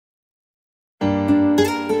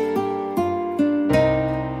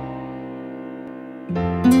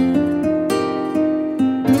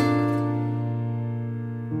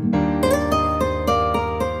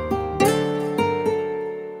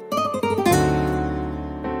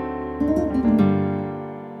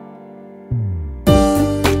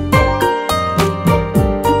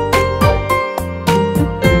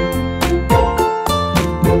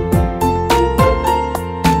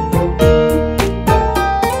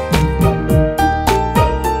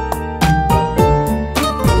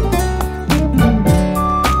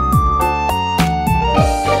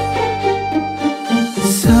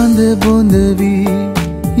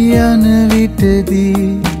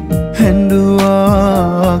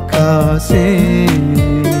ආකාසේ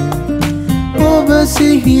ඔබ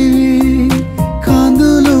සිහිවි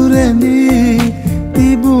කඳුළු රැඳී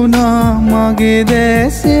තිබුණා මගේ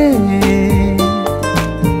දැසේ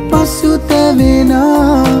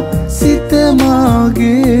පසුතැවෙනා සිත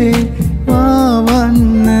මාගේ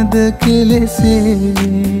වවන්නද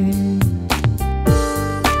කෙලෙසේ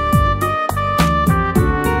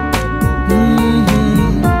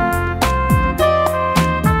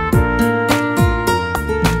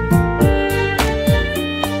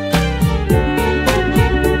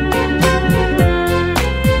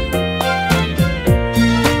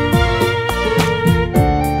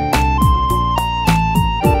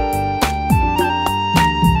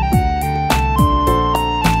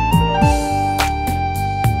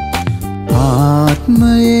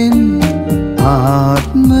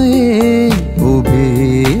ආත්මයේ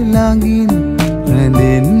ඔබේ ළඟින්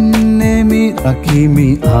රැඳෙන්නෙමි අකිමි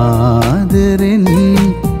ආදරෙන්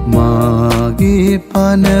මාගේ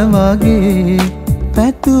පන වගේ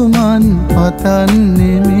පැතුමන්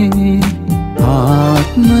පතන්නෙමි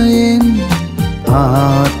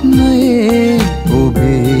ආත්මයේ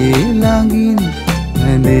ඔබේ ළඟින්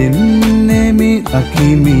රැඳෙන්නෙමි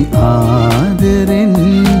අකිමි ආදරෙන්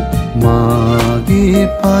මාගේ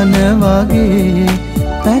පන වගේ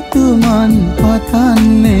පැතුමන්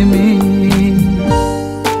පතන්නෙමි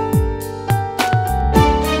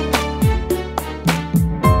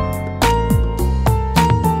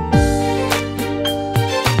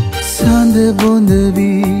සඳ බොඳ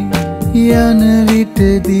වී යන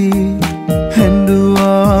විටදී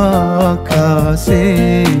හැඬුවා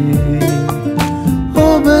ආකාසේ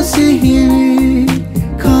ඔබ සිහිවි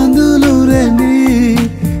කඳුළු රැඳී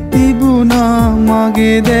තිබුණා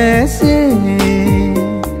මගේ දැසේ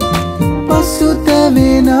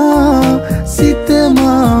පසුතැවෙනා සිත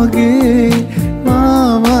මාගේ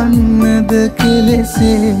වවන්නද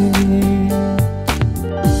කෙලෙසේ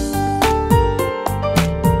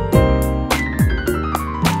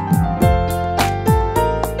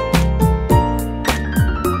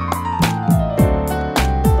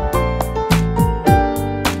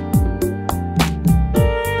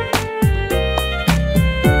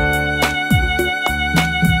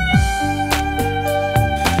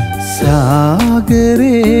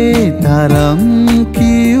සාගරේ තරම්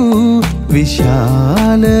කියූ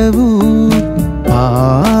විශාල වූ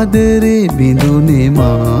ආදරේ බිඳුනේ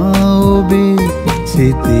මා ඔබේ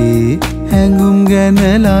සිතේ හැඟුම් ගැන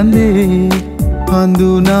ලඳේ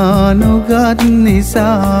හඳුනා නොගත්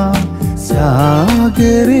නිසා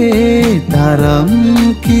සාගරේ තරම්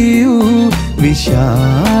කියූ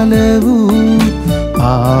විශාල වූ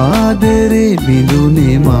ආදරේ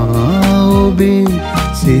බිඳුනේ මා ඔබේ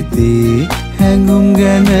සිතේ හැඟුම්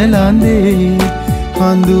ගැන ලඳේ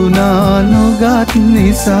හඳුනා නොගත්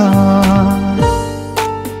නිසා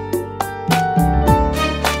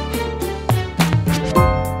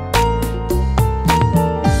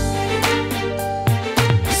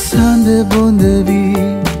සඳ බොඳ වී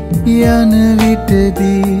යන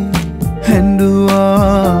විටදී හැඬුවා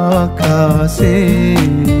ආකාසේ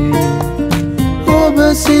ඔබ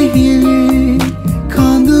සිහිවි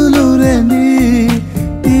කඳුළු රැඳී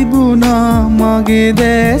තිබුණා මගේ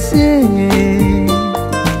දැසේ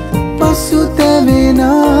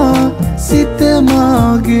පසුතැවෙනා සිත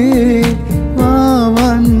මාගේ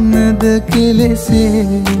වවන්නද කෙලෙසේ